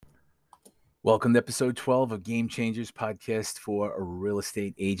Welcome to episode 12 of Game Changers podcast for real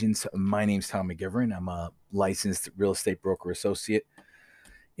estate agents. My name's Tom McGivern. I'm a licensed real estate broker associate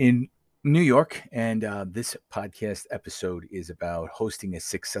in New York. And this podcast episode is about hosting a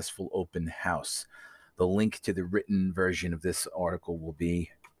successful open house. The link to the written version of this article will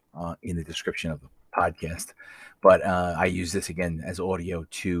be in the description of the podcast. But I use this again as audio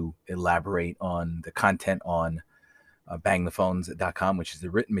to elaborate on the content on bangthephones.com, which is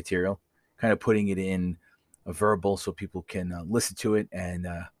the written material, kind of putting it in a verbal so people can listen to it, and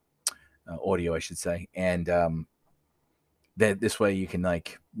audio, I should say. And that this way you can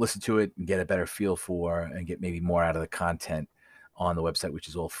listen to it and get a better feel for and get maybe more out of the content on the website, which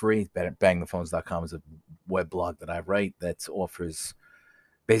is all free. Bangthephones.com is a web blog that I write that offers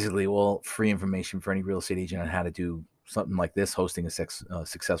basically all free information for any real estate agent on how to do something like this, hosting a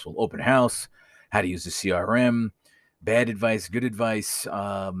successful open house, how to use the CRM, bad advice, good advice,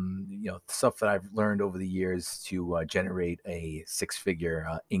 stuff that I've learned over the years to generate a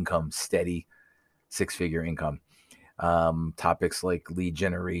six-figure income, steady six-figure income. Topics like lead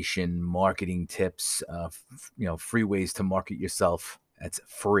generation, marketing tips, free ways to market yourself. That's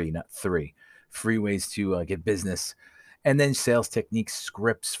free, not three. Free ways to get business. And then sales techniques,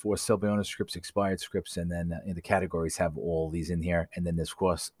 scripts for sell-by-owner scripts, expired scripts, and then in the categories have all these in here. And then there's,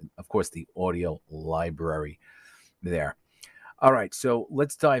 of course, the audio library there. All right, so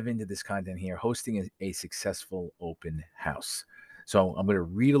let's dive into this content here, hosting a successful open house. So I'm going to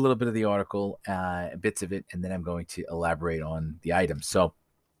read a little bit of the article, bits of it, and then I'm going to elaborate on the items. So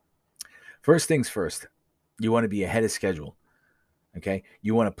first things first, you want to be ahead of schedule, okay?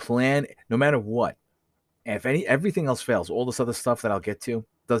 You want to plan no matter what. If everything else fails, all this other stuff that I'll get to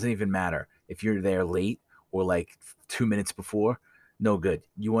doesn't even matter. If you're there late or like 2 minutes before, no good.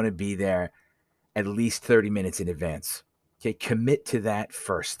 You want to be there at least 30 minutes in advance. Okay, commit to that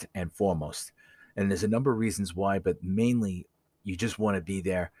first and foremost. And there's a number of reasons why, but mainly you just want to be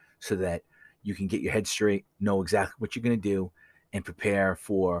there so that you can get your head straight, know exactly what you're going to do, and prepare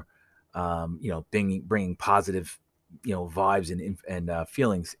for, bringing positive, vibes and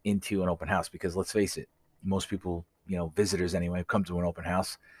feelings into an open house. Because let's face it, most people, visitors anyway, come to an open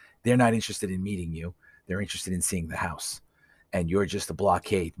house, they're not interested in meeting you. They're interested in seeing the house. And you're just a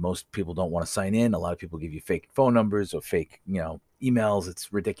blockade. Most people don't want to sign in. A lot of people give you fake phone numbers or fake, emails.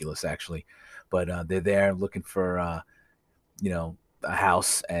 It's ridiculous, actually. But they're there looking for, a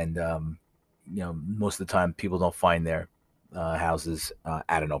house. And, most of the time people don't find their houses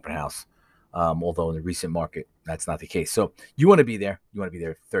at an open house. Although in the recent market, that's not the case. So you want to be there. You want to be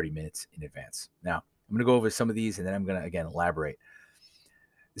there 30 minutes in advance. Now, I'm going to go over some of these, and then I'm going to, again, elaborate.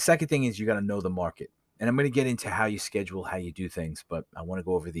 The second thing is you got to know the market. And I'm going to get into how you schedule, how you do things, but I want to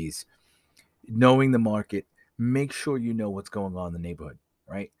go over these. Knowing the market, make sure you know what's going on in the neighborhood,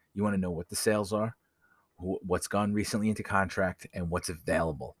 right? You want to know what the sales are, what's gone recently into contract, and what's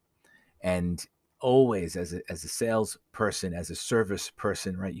available. And always, as a salesperson, as a service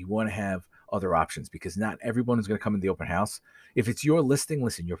person, right, you want to have other options, because not everyone is going to come in the open house. If it's your listing,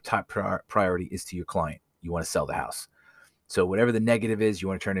 listen, your top priority is to your client. You want to sell the house. So whatever the negative is, you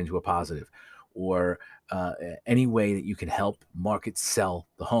want to turn it into a positive. Or any way that you can help market sell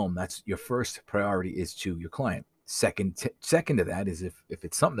the home. That's your first priority, is to your client. Second to that is if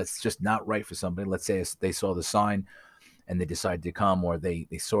it's something that's just not right for somebody. Let's say they saw the sign and they decided to come, or they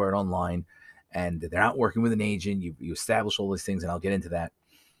saw it online and they're not working with an agent. You establish all these things, and I'll get into that.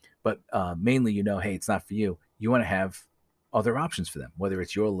 But mainly, hey, it's not for you. You want to have other options for them, whether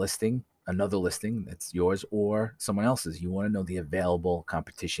it's your listing, another listing that's yours, or someone else's. You want to know the available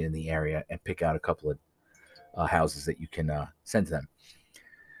competition in the area and pick out a couple of houses that you can send to them.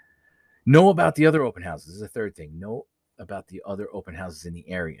 Know about the other open houses. This is the third thing. Know about the other open houses in the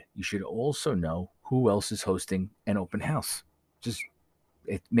area. You should also know who else is hosting an open house.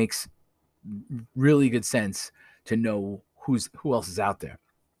 It makes really good sense to know who else is out there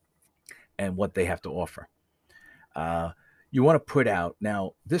and what they have to offer. You want to put out,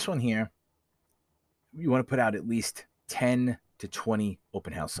 now this one here, you want to put out at least 10 to 20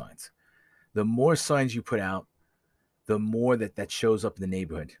 open house signs. The more signs you put out, the more that shows up in the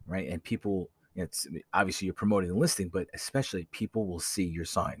neighborhood, right? And people, it's obviously you're promoting the listing, but especially people will see your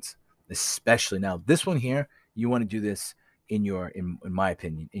signs. Especially now, this one here, you want to do this in my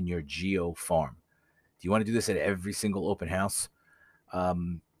opinion, in your geo farm. Do you want to do this at every single open house?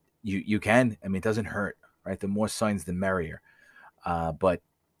 You can. I mean, it doesn't hurt, right? The more signs, the merrier. But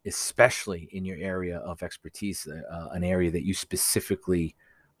especially in your area of expertise, an area that you specifically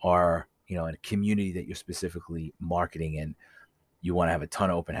are, in a community that you're specifically marketing in, you want to have a ton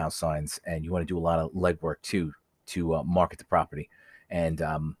of open house signs, and you want to do a lot of legwork too to market the property. And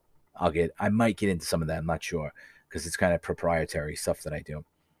I might get into some of that. I'm not sure because it's kind of proprietary stuff that I do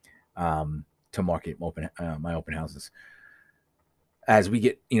to market my open houses. As we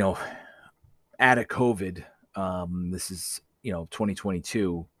get, out of COVID, this is,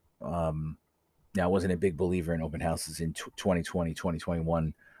 2022. Now, I wasn't a big believer in open houses in 2020,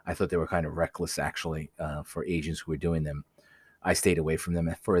 2021. I thought they were kind of reckless, actually, for agents who were doing them. I stayed away from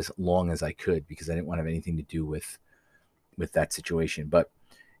them for as long as I could because I didn't want to have anything to do with that situation. But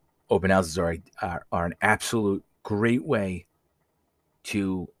open houses are an absolute great way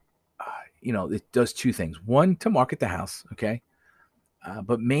to, it does two things. One, to market the house, okay?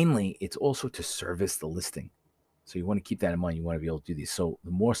 But mainly, it's also to service the listing. So you want to keep that in mind. You want to be able to do these. So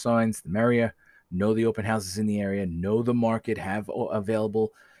the more signs, the merrier. Know the open houses in the area. Know the market. Have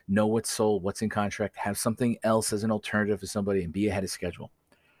available. Know what's sold, what's in contract. Have something else as an alternative for somebody and be ahead of schedule.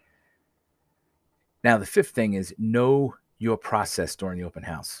 Now, the fifth thing is know your process during the open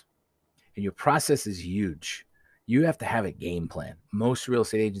house. And your process is huge. You have to have a game plan. Most real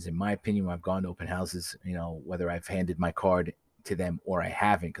estate agents, in my opinion, when I've gone to open houses, whether I've handed my card to them or I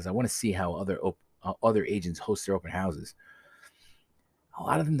haven't, because I want to see how other agents host their open houses. A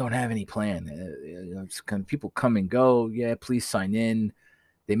lot of them don't have any plan. It's kind of people come and go. Yeah, please sign in.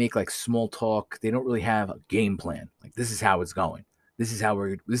 They make like small talk. They don't really have a game plan. Like, this is how it's going. This is how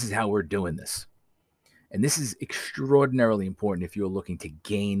we're doing this. And this is extraordinarily important if you're looking to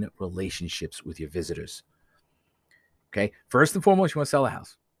gain relationships with your visitors. Okay. First and foremost, you want to sell a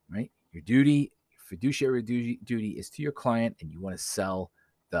house, right? Your fiduciary duty is to your client, and you want to sell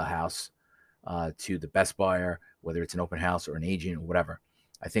the house to the best buyer, whether it's an open house or an agent or whatever.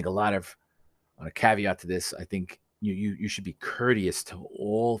 I think on a caveat to this, I think you should be courteous to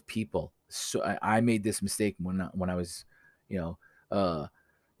all people. So I made this mistake when I was,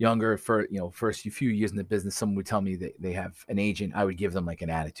 younger. First few years in the business, someone would tell me that they have an agent. I would give them like an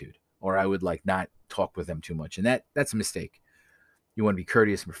attitude, or I would like not talk with them too much, and that's a mistake. You want to be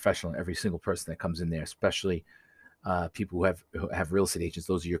courteous and professional in every single person that comes in there, especially people who have real estate agents.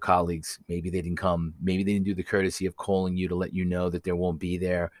 Those are your colleagues. Maybe they didn't come. Maybe they didn't do the courtesy of calling you to let you know that they won't be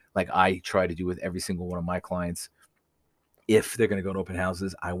there. Like I try to do with every single one of my clients. If they're going to go to open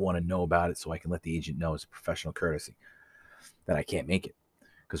houses, I want to know about it so I can let the agent know as a professional courtesy that I can't make it.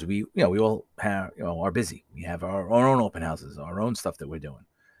 Because we all have, are busy. We have our own open houses, our own stuff that we're doing.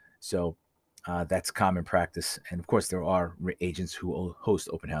 So that's common practice. And of course, there are agents who host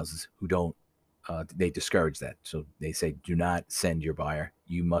open houses who don't. They discourage that. So they say, do not send your buyer.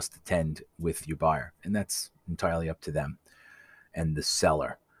 You must attend with your buyer. And that's entirely up to them and the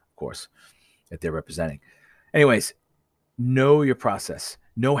seller, of course, that they're representing. Anyways, know your process.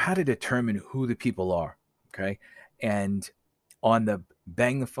 Know how to determine who the people are, okay? And on the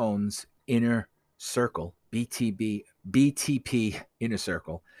Bang the Phones inner circle, BTP inner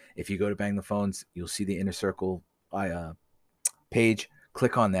circle, if you go to Bang the Phones, you'll see the inner circle page.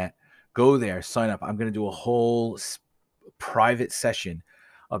 Click on that. Go there, sign up. I'm going to do a whole private session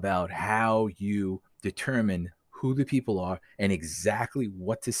about how you determine who the people are and exactly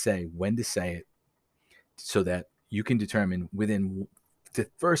what to say, when to say it, so that you can determine within the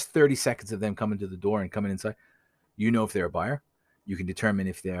first 30 seconds of them coming to the door and coming inside, if they're a buyer. You can determine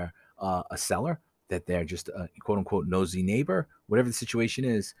if they're a seller, that they're just a quote unquote nosy neighbor, whatever the situation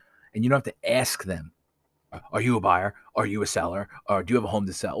is. And you don't have to ask them, are you a buyer? Are you a seller? Or do you have a home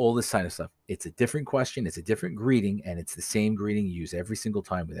to sell? All this kind of stuff. It's a different question. It's a different greeting. And it's the same greeting you use every single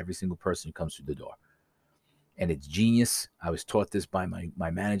time with every single person who comes through the door. And it's genius. I was taught this by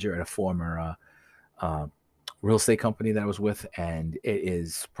my manager at a former real estate company that I was with. And it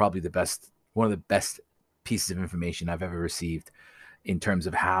is probably one of the best pieces of information I've ever received in terms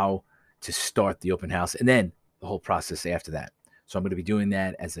of how to start the open house and then the whole process after that. So I'm going to be doing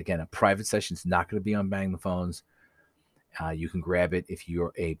that as, again, a private session. It's not going to be on Bang the Phones. You can grab it if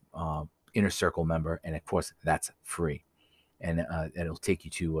you're a Inner Circle member. And of course, that's free. And it'll take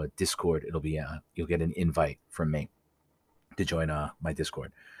you to Discord. It'll be you'll get an invite from me to join my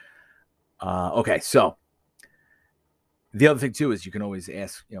Discord. Okay, so the other thing too is you can always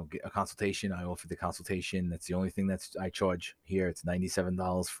ask, get a consultation. I offer the consultation. That's the only thing I charge here. It's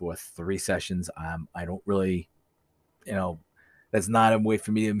 $97 for 3 sessions. I don't really, that's not a way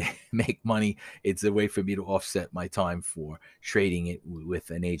for me to make money. It's a way for me to offset my time for trading it with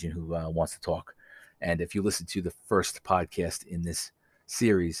an agent who wants to talk. And if you listen to the first podcast in this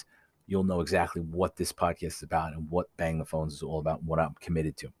series, you'll know exactly what this podcast is about and what Bang the Phones is all about and what I'm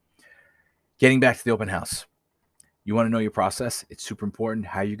committed to. Getting back to the open house. You want to know your process. It's super important.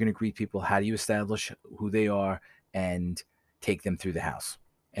 How you're going to greet people. How do you establish who they are and take them through the house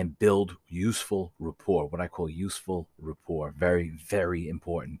and build useful rapport, what I call useful rapport. Very, very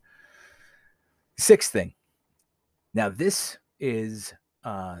important. Sixth thing. Now, this is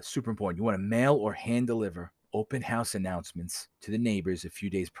super important. You want to mail or hand deliver open house announcements to the neighbors a few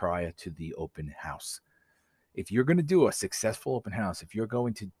days prior to the open house. If you're going to do a successful open house, if you're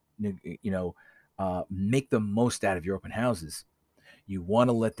going to, make the most out of your open houses, you want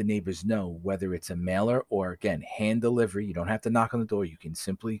to let the neighbors know whether it's a mailer or, again, hand delivery. You don't have to knock on the door. You can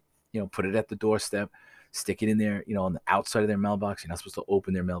simply, put it at the doorstep, stick it in there, on the outside of their mailbox. You're not supposed to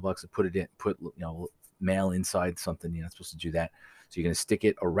open their mailbox and put it in, mail inside something. You're not supposed to do that. So you're going to stick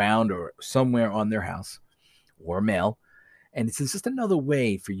it around or somewhere on their house or mail. And it's just another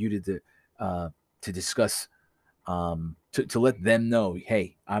way for you to discuss, to let them know,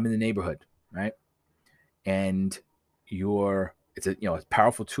 hey, I'm in the neighborhood, right? And it's a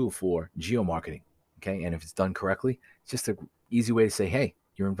powerful tool for geomarketing. Okay. And if it's done correctly, it's just an easy way to say, hey,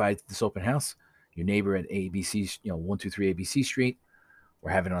 you're invited to this open house. Your neighbor at ABC, 123 ABC Street.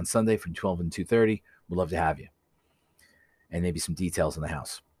 We're having it on Sunday from 12 and 2:30. We'd love to have you. And maybe some details on the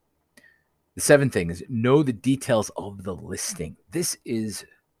house. The seventh thing is know the details of the listing.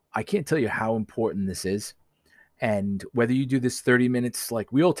 I can't tell you how important this is. And whether you do this 30 minutes,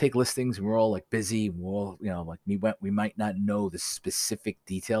 like we all take listings and we're all like busy. We're all, we might not know the specific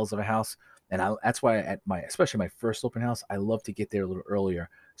details of a house. And that's why especially my first open house, I love to get there a little earlier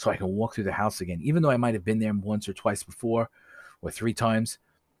so I can walk through the house again. Even though I might have been there once or twice before or 3 times,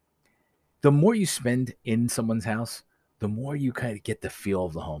 the more you spend in someone's house, the more you kind of get the feel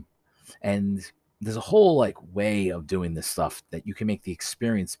of the home. And there's a whole way of doing this stuff that you can make the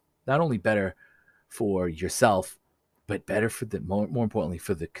experience not only better for yourself, but better for more importantly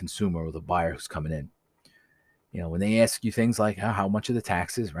for the consumer or the buyer who's coming in. When they ask you things like how much are the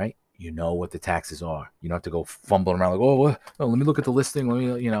taxes, right? You know what the taxes are. You don't have to go fumbling around let me look at the listing.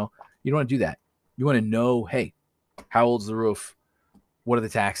 You don't want to do that. You want to know, hey, how old's the roof? What are the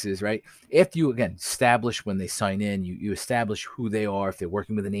taxes, right? After you, again, establish when they sign in, you establish who they are, if they're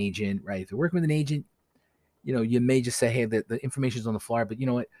working with an agent, right? If they're working with an agent, you may just say, hey, the information's on the flyer, but you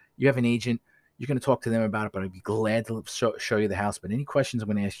know what? You have an agent. You're going to talk to them about it, but I'd be glad to show you the house. But any questions, I'm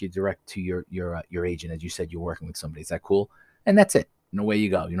going to ask you direct to your agent. As you said, you're working with somebody. Is that cool? And that's it. And away you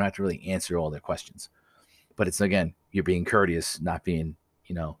go. You don't have to really answer all their questions. But it's, again, you're being courteous, not being,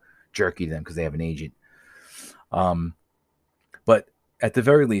 jerky to them because they have an agent. But at the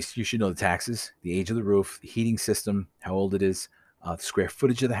very least, you should know the taxes, the age of the roof, the heating system, how old it is, the square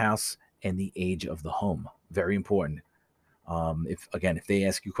footage of the house, and the age of the home. Very important. If they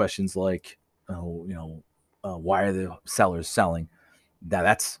ask you questions like, why are the sellers selling? Now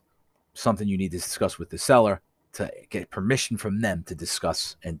that's something you need to discuss with the seller to get permission from them to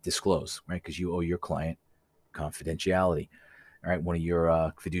discuss and disclose, right? Because you owe your client confidentiality, all right? One of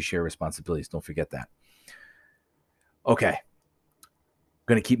your fiduciary responsibilities. Don't forget that. Okay. I'm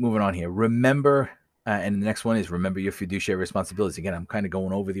going to keep moving on here. Remember, and the next one is remember your fiduciary responsibilities. Again, I'm kind of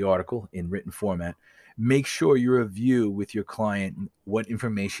going over the article in written format. Make sure you review with your client what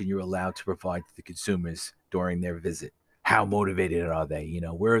information you're allowed to provide to the consumers during their visit. How motivated are they?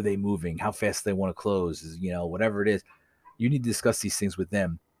 Where are they moving? How fast they want to close? Whatever it is, you need to discuss these things with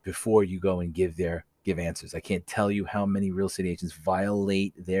them before you go and give answers. I can't tell you how many real estate agents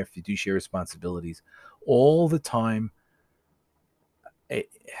violate their fiduciary responsibilities all the time. I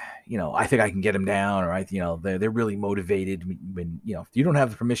think I can get them down, or they're really motivated. When if you don't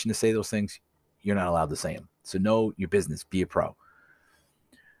have the permission to say those things, you're not allowed to say them. So know your business. Be a pro.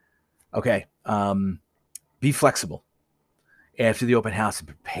 Okay. Be flexible after the open house and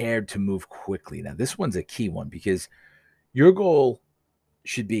prepared to move quickly. Now, this one's a key one because your goal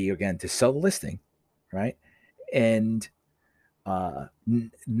should be, again, to sell the listing, right? And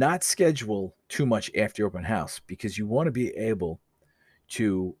not schedule too much after open house because you want to be able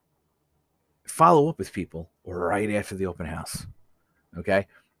to follow up with people right after the open house. Okay.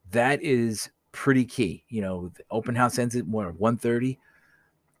 That is pretty key. The open house ends at 1:30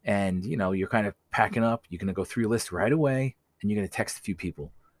 and, you're kind of packing up. You're going to go through your list right away and you're going to text a few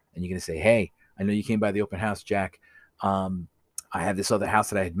people and you're going to say, hey, I know you came by the open house, Jack. I have this other house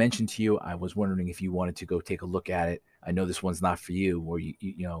that I had mentioned to you. I was wondering if you wanted to go take a look at it. I know this one's not for you, or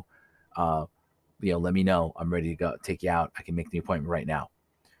let me know. I'm ready to go take you out. I can make the appointment right now.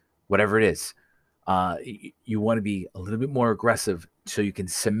 Whatever it is, you want to be a little bit more aggressive so you can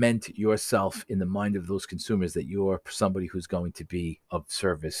cement yourself in the mind of those consumers that you're somebody who's going to be of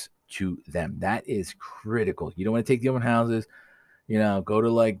service to them. That is critical. You don't want to take the open houses, go to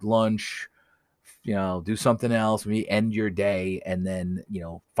lunch, do something else, maybe end your day, and then,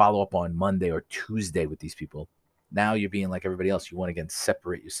 follow up on Monday or Tuesday with these people. Now you're being like everybody else. You want to, again,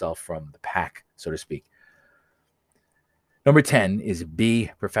 separate yourself from the pack, so to speak. Number 10 is be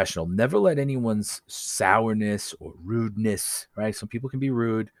professional. Never let anyone's sourness or rudeness, right? Some people can be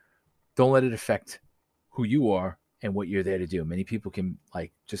rude. Don't let it affect who you are and what you're there to do. Many people can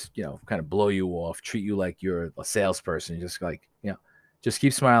like just, kind of blow you off, treat you like you're a salesperson. Just like, just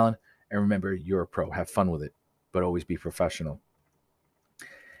keep smiling and remember you're a pro. Have fun with it, but always be professional.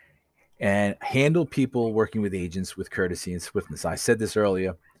 And handle people working with agents with courtesy and swiftness. I said this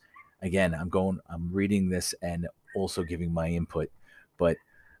earlier. Again, I'm reading this and also giving my input, but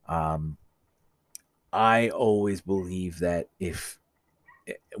um, I always believe that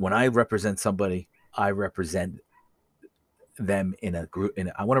when I represent somebody, I represent them in a group,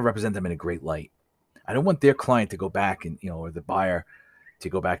 and I want to represent them in a great light. I don't want their client to go back and or the buyer to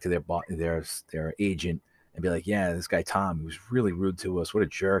go back to their agent and be like, yeah, this guy Tom, he was really rude to us. What a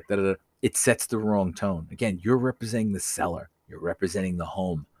jerk. Da, da, da. It sets the wrong tone. Again, you're representing the seller. You're representing the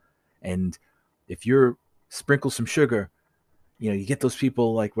home. And if you're sprinkle some sugar, you get those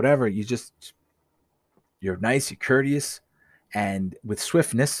people like whatever, you're nice, you're courteous, and with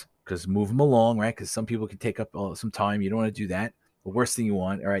swiftness, because move them along, right? Because some people can take up some time. You don't want to do that. The worst thing you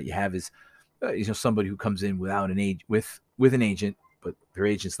want, all right, you have is somebody who comes in without an age with an agent, but their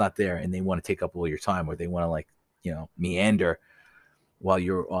agent's not there, and they want to take up all your time, or they want to meander while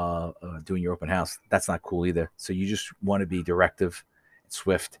you're doing your open house. That's not cool either. So you just want to be directive,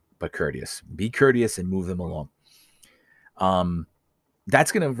 swift, but courteous. Be courteous and move them along.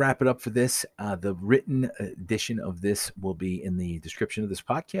 That's going to wrap it up for this. The written edition of this will be in the description of this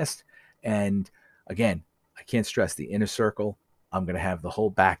podcast. And again, I can't stress the inner circle. I'm going to have the whole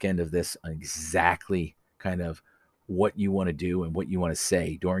back end of this on exactly kind of what you want to do and what you want to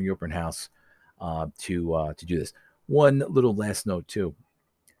say during your open house to do this. One little last note too.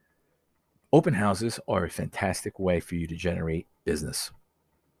 Open houses are a fantastic way for you to generate business.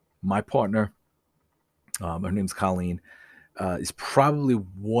 My partner, her name's Colleen, is probably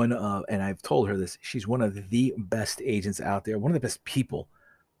one of, and I've told her this, she's one of the best agents out there, one of the best people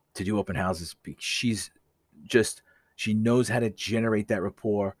to do open houses. She knows how to generate that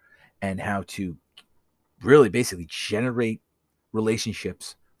rapport and how to really basically generate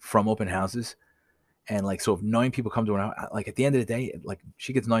relationships from open houses. And so if 9 people come to her, like at the end of the day, like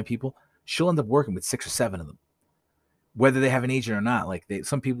she gets 9 people, she'll end up working with 6 or 7 of them, whether they have an agent or not.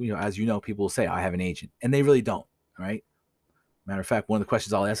 Some people, as people will say, I have an agent, and they really don't. Right. Matter of fact, one of the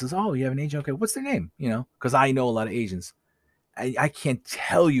questions I'll ask is, oh, you have an agent? Okay, what's their name? Because I know a lot of agents. I can't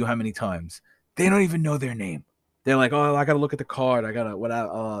tell you how many times they don't even know their name. They're like, oh, I got to look at the card. I got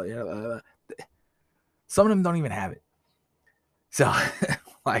to, some of them don't even have it. So,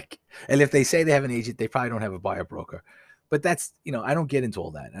 and if they say they have an agent, they probably don't have a buyer broker. But that's, I don't get into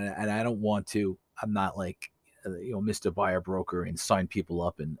all that. And I don't want to. I'm not like, Mr. Buyer Broker and sign people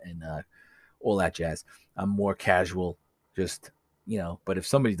up and all that jazz. I'm more casual. Just, but if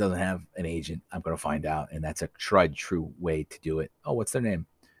somebody doesn't have an agent, I'm going to find out. And that's a tried true way to do it. Oh, what's their name?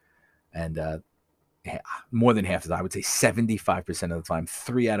 And more than half of the time, I would say 75% of the time,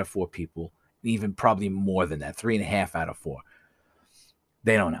 3 out of 4 people, even probably more than that, 3.5 out of 4,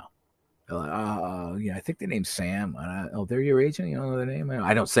 they don't know. They're like, I think their name's Sam. They're your agent? You don't know their name?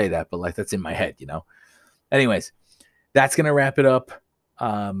 I don't say that, but that's in my head, Anyways, that's going to wrap it up.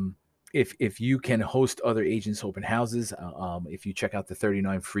 If you can host other agents' open houses, if you check out the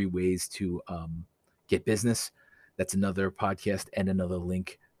 39 free ways to get business, that's another podcast and another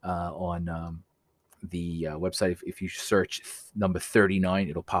link on the website. If you search number 39,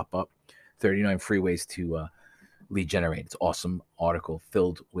 it'll pop up. 39 free ways to lead generate. It's an awesome article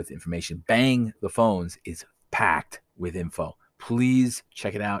filled with information. Bang the Phones is packed with info. Please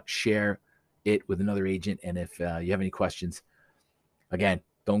check it out. Share it with another agent. And if you have any questions, again,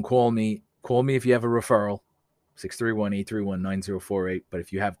 don't call me. Call me if you have a referral, 631-831-9048. But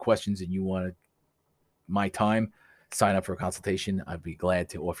if you have questions and you want my time, sign up for a consultation. I'd be glad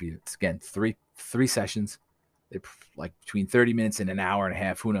to offer you, again, three sessions. They're like between 30 minutes and an hour and a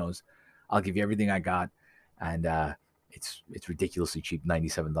half. Who knows? I'll give you everything I got. And it's ridiculously cheap,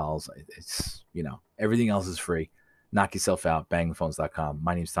 $97. It's, everything else is free. Knock yourself out, bangthephones.com.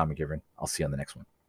 My name's Tom McGivern. I'll see you on the next one.